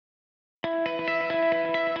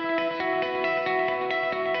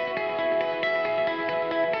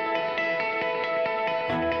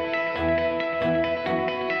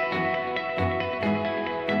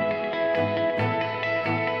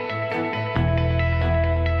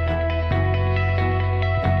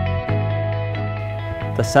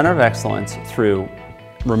The Center of Excellence, through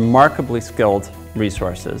remarkably skilled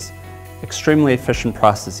resources, extremely efficient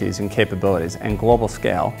processes and capabilities, and global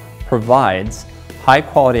scale, provides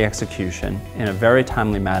high-quality execution in a very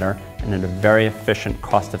timely manner and at a very efficient,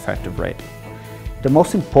 cost-effective rate. The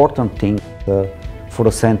most important thing for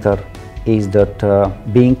the center is that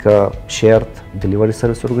being a shared delivery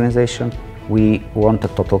service organization, we want a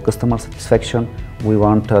total customer satisfaction, we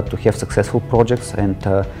want to have successful projects, and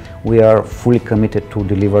we are fully committed to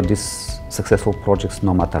deliver these successful projects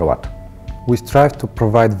no matter what. We strive to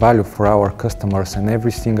provide value for our customers in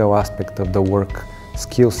every single aspect of the work,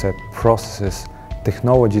 skill set, processes,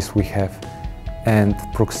 technologies we have, and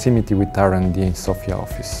proximity with R&D in Sofia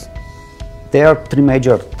office. There are three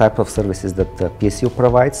major types of services that PSU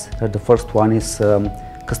provides. The first one is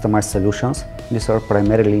customized solutions. These are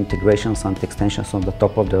primarily integrations and extensions on the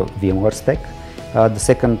top of the VMware stack. The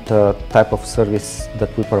second type of service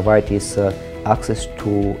that we provide is access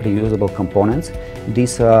to reusable components.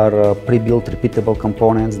 These are pre-built, repeatable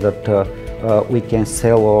components that we can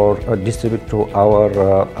sell or distribute to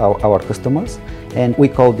our customers. And we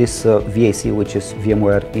call this VAC, which is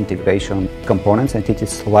VMware Integration Components, and it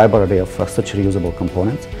is a library of such reusable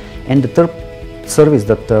components. And the third service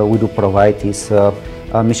that we do provide is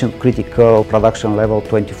mission-critical, production-level,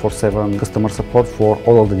 24/7 customer support for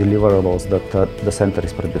all of the deliverables that the center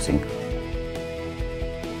is producing.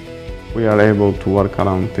 We are able to work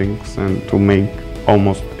around things and to make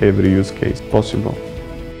almost every use case possible.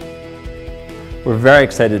 We're very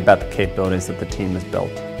excited about the capabilities that the team has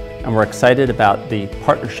built, and we're excited about the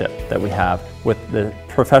partnership that we have with the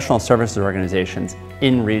professional services organizations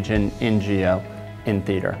in region, in geo, in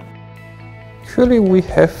theater. Actually, we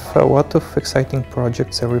have a lot of exciting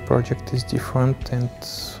projects. Every project is different and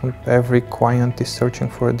every client is searching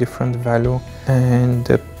for a different value. And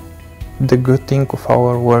the good thing of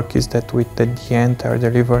our work is that we at the end are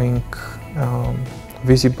delivering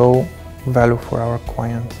visible value for our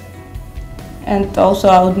clients. And also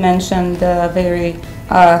I would mention the very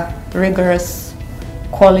rigorous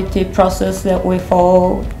quality process that we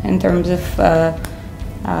follow in terms of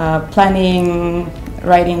planning,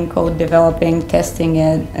 writing code, developing, testing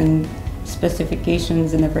it, and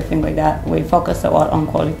specifications and everything like that. We focus a lot on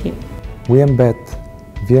quality. We embed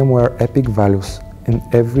VMware Epic values in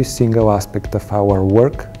every single aspect of our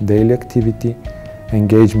work, daily activity,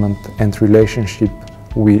 engagement, and relationship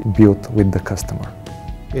we build with the customer.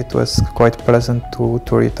 It was quite pleasant to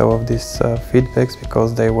read all of these feedbacks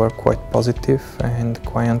because they were quite positive and the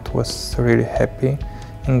client was really happy,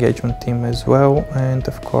 engagement team as well, and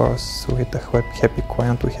of course with a happy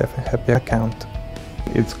client we have a happy account.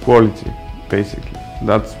 It's quality, basically.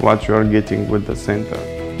 That's what you are getting with the center.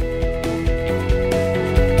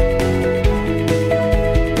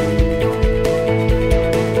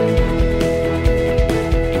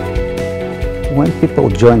 When people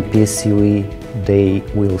join PSUE, they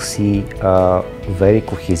will see a very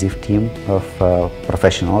cohesive team of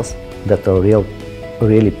professionals that are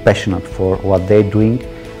really passionate for what they're doing,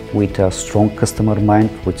 with a strong customer mind,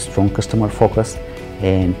 with strong customer focus,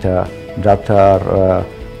 and that are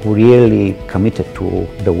really committed to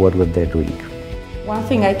the work that they're doing. One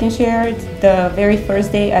thing I can share, the very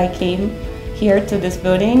first day I came here to this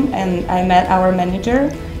building and I met our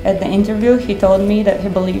manager. At the interview, he told me that he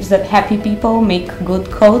believes that happy people make good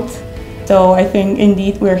code. So I think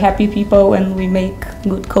indeed we're happy people and we make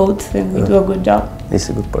good code and we do a good job. He's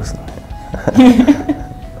a good person.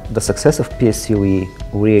 The success of PSUE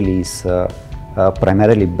really is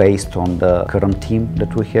primarily based on the current team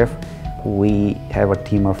that we have. We have a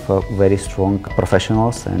team of very strong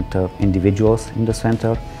professionals and individuals in the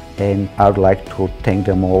center, and I would like to thank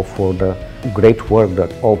them all for the great work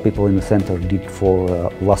that all people in the center did for the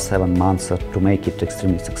last 7 months to make it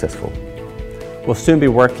extremely successful. We'll soon be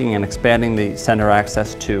working and expanding the center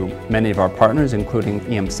access to many of our partners, including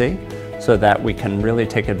EMC, so that we can really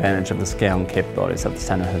take advantage of the scale and capabilities that the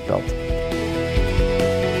center has built.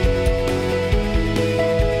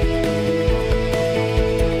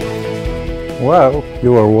 While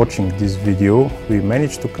you are watching this video, we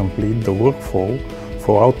managed to complete the workflow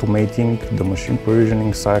for automating the machine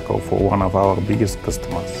provisioning cycle for one of our biggest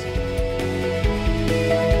customers.